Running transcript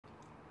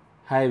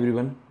Hi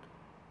everyone.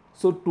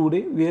 So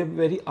today we have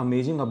very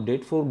amazing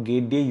update for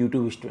GateDA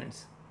YouTube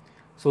students.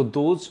 So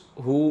those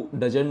who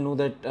doesn't know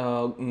that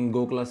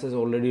goclasses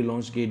already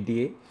launched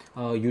GateDA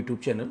YouTube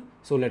channel.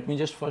 So let me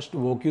just first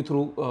walk you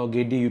through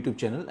GateDA YouTube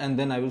channel and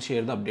then I will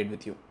share the update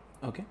with you.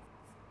 Okay.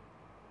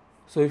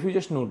 So if you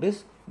just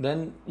notice,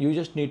 then you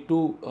just need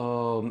to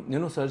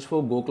search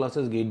for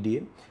goclasses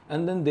GateDA,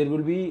 and then there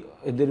will be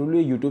a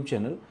YouTube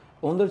channel.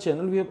 On the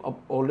channel we have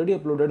already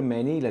uploaded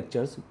many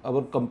lectures.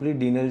 Our complete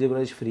linear algebra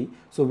is free,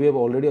 so we have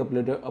already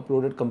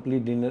uploaded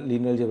complete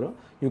linear algebra.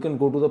 You can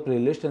go to the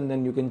playlist and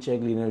then you can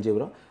check linear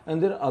algebra,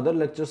 and there are other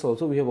lectures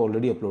also we have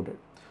already uploaded.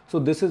 So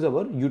this is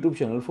our YouTube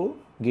channel for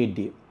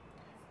GateDA.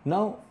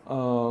 Now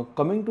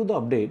coming to the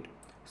update,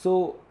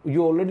 so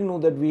you already know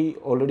that we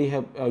already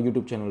have a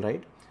YouTube channel,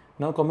 right?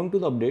 Now coming to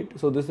the update,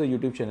 so this is a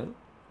YouTube channel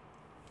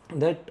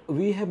that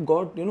we have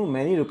got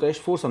many requests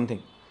for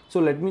something. So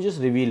let me just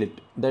reveal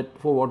it, that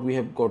for what we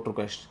have got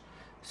requests.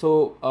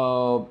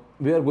 So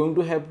we are going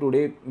to have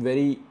today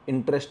very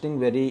interesting,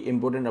 very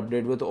important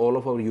update with all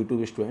of our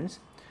YouTube students.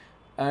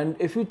 And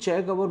if you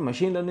check our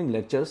machine learning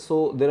lectures,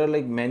 so there are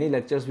like many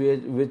lectures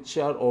which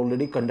are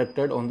already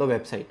conducted on the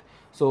website.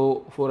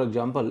 So for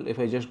example, if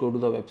I just go to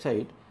the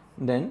website,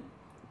 then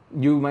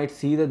you might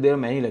see that there are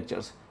many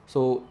lectures.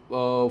 So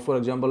for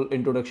example,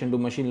 introduction to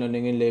machine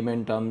learning in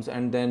layman terms,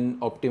 and then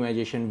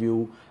optimization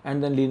view,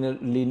 and then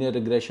linear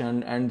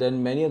regression, and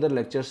then many other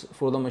lectures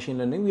for the machine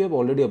learning we have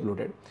already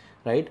uploaded,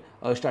 right?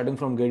 Starting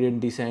from gradient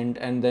descent,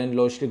 and then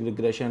logistic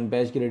regression,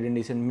 batch gradient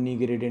descent, mini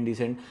gradient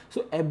descent.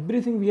 So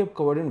everything we have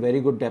covered in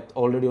very good depth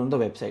already on the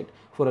website.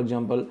 For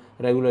example,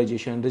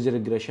 regularization, ridge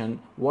regression,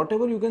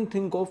 whatever you can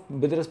think of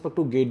with respect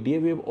to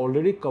GateDA, we have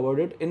already covered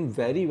it in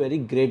very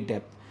great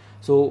depth.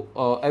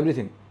 So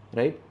everything,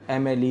 right?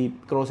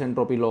 MLE, cross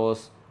entropy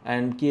loss,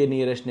 and k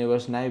nearest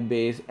neighbors, naive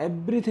Bayes,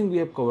 everything we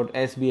have covered.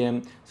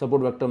 SVM,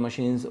 support vector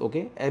machines,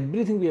 okay,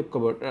 everything we have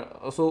covered.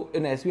 So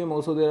in SVM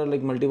also there are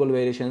like multiple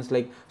variations,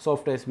 like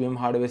soft SVM,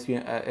 hard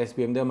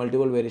SVM, there are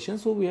multiple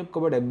variations. So we have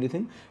covered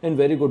everything in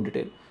very good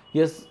detail.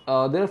 Yes,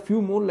 there are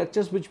few more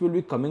lectures which will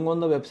be coming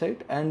on the website,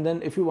 and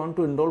then if you want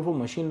to enroll for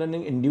machine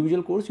learning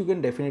individual course, you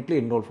can definitely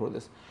enroll for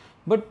this.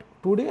 But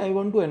today I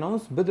want to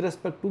announce with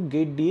respect to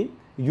GateDA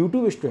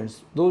YouTube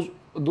students, those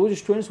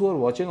students who are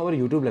watching our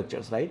YouTube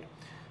lectures, right?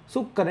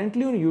 So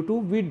currently on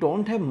YouTube we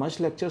don't have much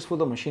lectures for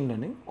the machine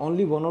learning,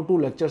 only 1 or 2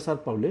 lectures are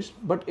published.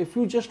 But if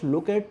you just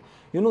look at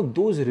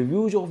those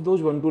reviews of those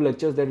 1-2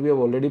 lectures that we have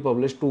already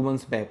published 2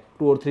 months back,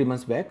 2 or 3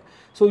 months back,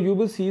 so you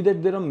will see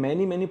that there are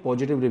many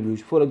positive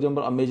reviews. For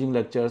example, amazing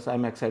lectures,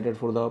 I'm excited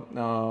for the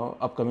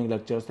upcoming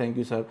lectures, thank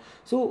you sir.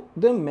 So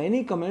there are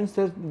many comments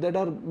that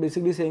are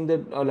basically saying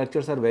that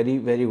lectures are very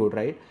good,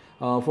 right?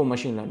 For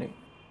machine learning,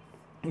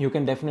 you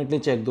can definitely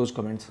check those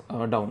comments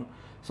down.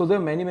 So there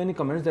are many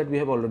comments that we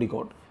have already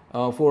got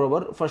for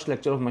our first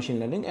lecture of machine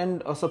learning,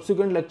 and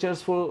subsequent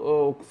lectures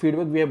for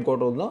feedback we have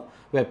got on the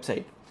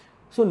website.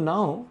 So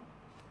now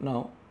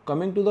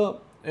coming to the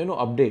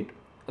update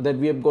that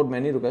we have got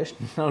many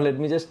requests. Now let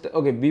me just,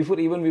 okay, before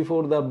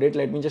the update,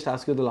 let me just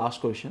ask you the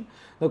last question.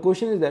 The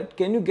question is that,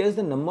 can you guess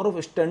the number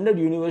of standard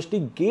university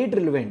gate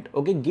relevant,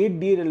 okay,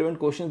 GateDA relevant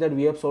questions that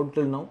we have solved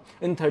till now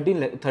in 30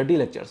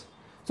 lectures?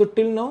 So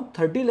till now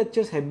 30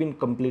 lectures have been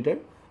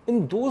completed.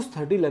 In those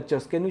 30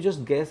 lectures, can you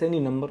just guess any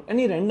number,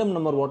 any random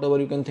number, whatever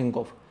you can think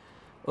of?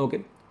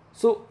 Okay,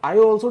 so I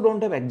also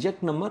don't have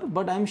exact number,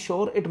 but I'm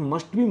sure it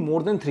must be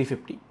more than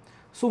 350.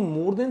 So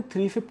more than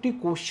 350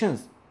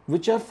 questions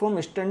which are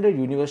from standard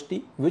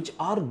university, which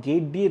are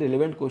GateDA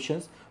relevant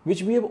questions,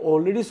 which we have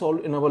already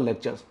solved in our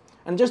lectures,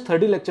 and just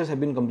 30 lectures have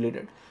been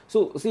completed.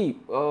 So see,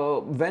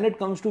 when it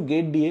comes to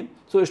GateDA,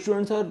 so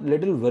students are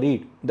little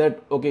worried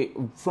that, okay,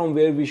 from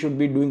where we should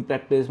be doing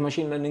practice.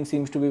 Machine learning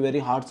seems to be very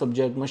hard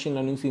subject. Machine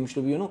learning seems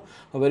to be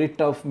very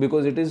tough,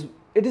 because it is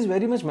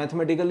very much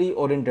mathematically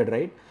oriented,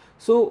 right?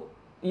 So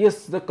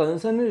yes, the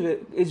concern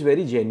is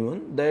very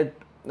genuine, that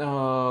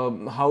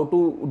how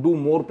to do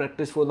more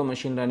practice for the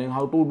machine learning,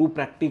 how to do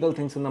practical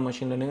things in the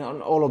machine learning,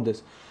 and all of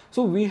this.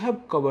 So we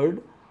have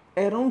covered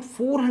around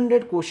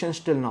 400 questions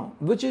till now,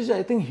 which is,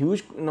 I think,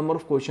 huge number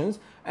of questions,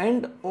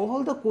 and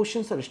all the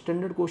questions are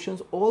standard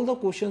questions, all the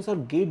questions are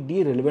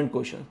GateDA relevant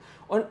questions,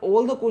 and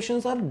all the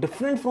questions are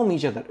different from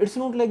each other. It's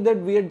not like that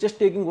we are just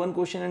taking one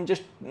question and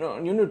just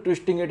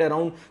twisting it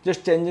around,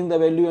 just changing the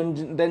value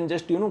and then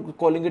just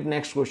calling it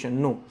next question.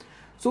 No.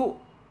 So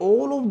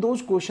all of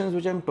those questions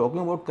which I'm talking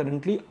about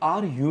currently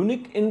are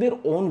unique in their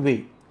own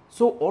way.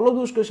 So all of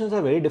those questions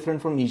are very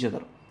different from each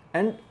other,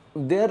 and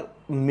they are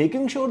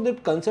making sure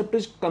that concept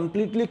is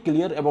completely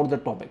clear about the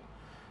topic.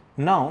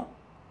 Now,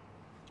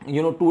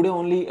 today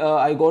only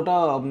I got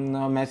a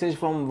message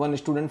from one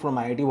student from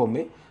IIT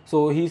Bombay.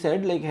 So he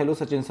said, like, hello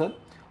Sachin sir,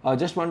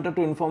 just wanted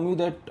to inform you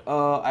that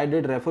I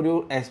did refer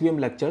your SVM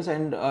lectures,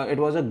 and it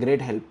was a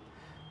great help.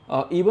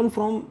 Even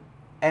from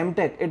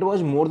MTech, it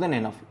was more than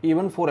enough.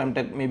 Even for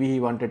MTech, maybe he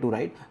wanted to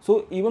write.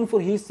 So even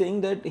for, he's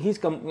saying that he's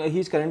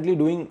currently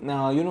doing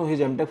his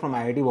MTech from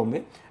IIT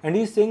Bombay, and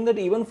he's saying that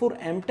even for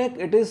MTech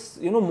it is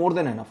more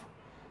than enough.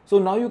 So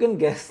now you can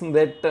guess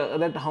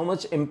that how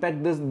much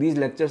impact these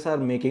lectures are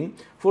making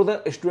for the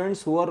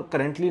students who are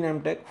currently in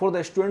MTech, for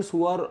the students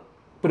who are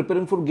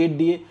preparing for GATE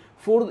DA,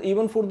 for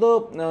even for the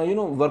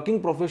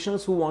working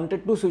professionals who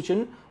wanted to switch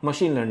in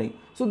machine learning.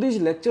 So these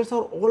lectures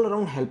are all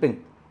around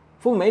helping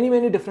for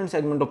many different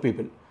segment of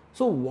people.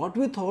 So what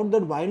we thought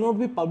that why not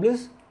we publish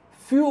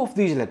few of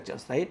these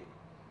lectures, right?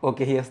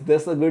 Okay, yes,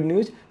 that's the good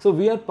news. So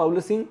we are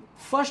publishing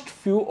first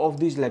few of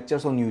these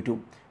lectures on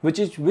YouTube,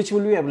 which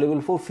will be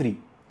available for free,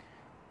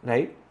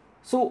 right?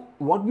 So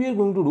what we are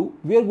going to do,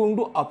 we are going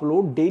to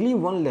upload daily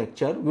one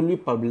lecture will be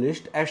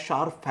published at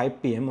sharp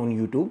 5 p.m. on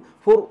YouTube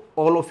for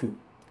all of you.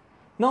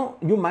 Now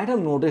you might have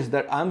noticed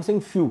that I am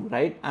saying few,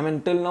 right? I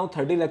mean till now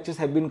 30 lectures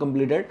have been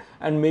completed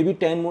and maybe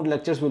 10 more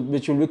lectures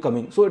which will be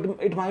coming. So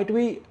it might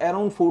be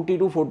around 40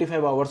 to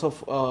 45 hours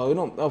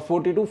of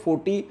 40 to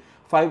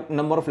 45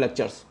 number of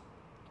lectures.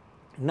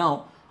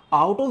 Now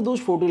out of those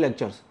 40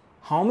 lectures,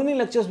 how many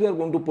lectures we are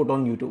going to put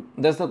on YouTube?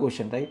 That's the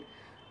question, right?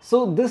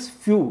 So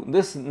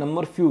this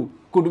number few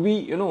could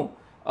be a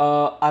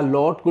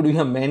lot, could be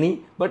a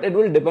many, but it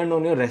will depend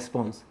on your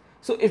response.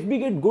 So if we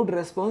get good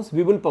response,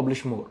 we will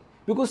publish more.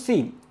 Because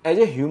see, as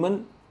a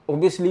human,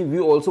 obviously we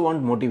also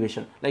want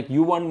motivation. Like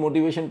you want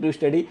motivation to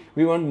study,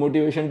 we want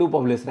motivation to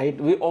publish, right?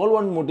 We all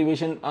want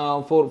motivation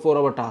for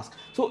our task.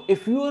 So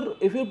if you're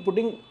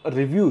putting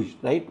reviews,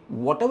 right,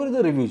 whatever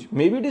the reviews,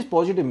 maybe it is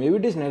positive, maybe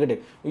it is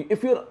negative,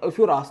 if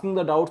you're asking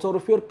the doubts or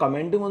if you're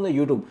commenting on the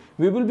YouTube,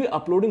 we will be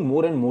uploading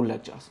more and more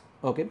lectures.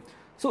 Okay,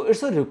 so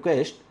it's a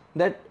request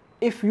that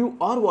if you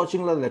are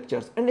watching the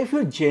lectures and if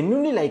you're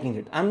genuinely liking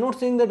it, I'm not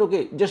saying that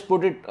okay, just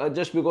put it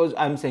just because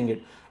I'm saying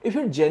it. If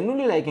you're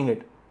genuinely liking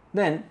it,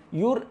 then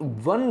your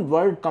one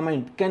word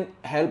comment can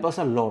help us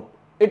a lot.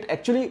 It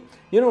actually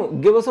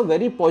give us a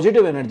very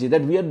positive energy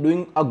that we are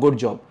doing a good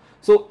job.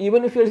 So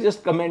even if you're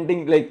just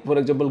commenting like for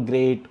example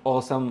great,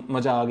 awesome,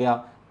 maja aa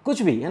gaya,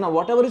 kuch bhi,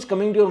 whatever is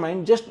coming to your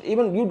mind, just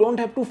even you don't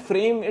have to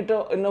frame it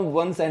in a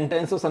one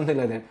sentence or something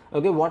like that.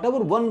 Okay, whatever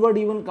one word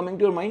even coming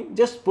to your mind,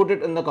 just put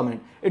it in the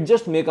comment. It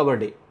just make our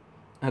day.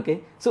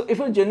 Okay, so if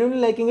you're genuinely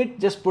liking it,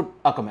 just put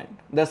a comment.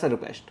 That's a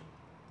request.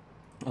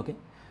 Okay,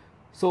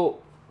 so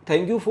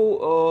thank you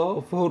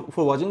for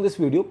watching this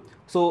video.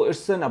 So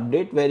it's an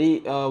update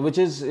very which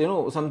is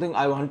something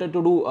I wanted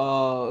to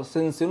do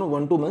since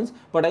 1-2 months,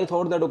 but I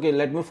thought that okay,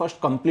 let me first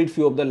complete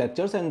few of the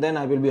lectures and then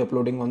I will be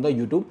uploading on the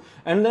YouTube.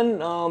 And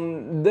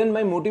then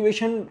my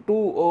motivation to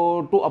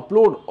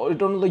upload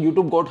it on the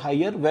YouTube got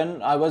higher when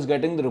I was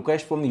getting the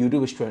request from the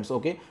YouTube students.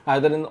 Okay,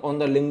 either on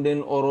the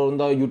LinkedIn or on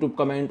the YouTube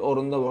comment or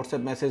on the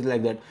WhatsApp message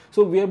like that.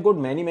 So we have got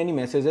many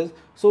messages.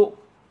 So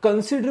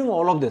considering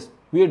all of this,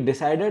 we had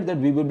decided that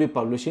we will be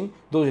publishing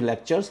those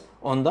lectures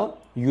on the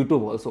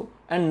YouTube also.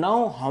 And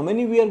now how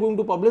many we are going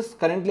to publish,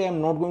 currently I am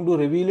not going to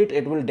reveal it.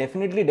 It will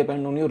definitely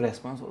depend on your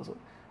response also.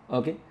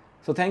 Okay,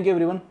 so thank you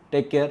everyone,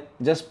 take care.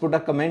 Just put a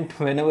comment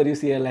whenever you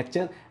see a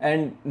lecture,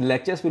 and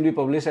lectures will be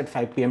published at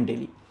 5 p.m.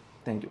 daily.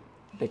 Thank you,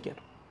 take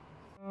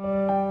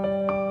care.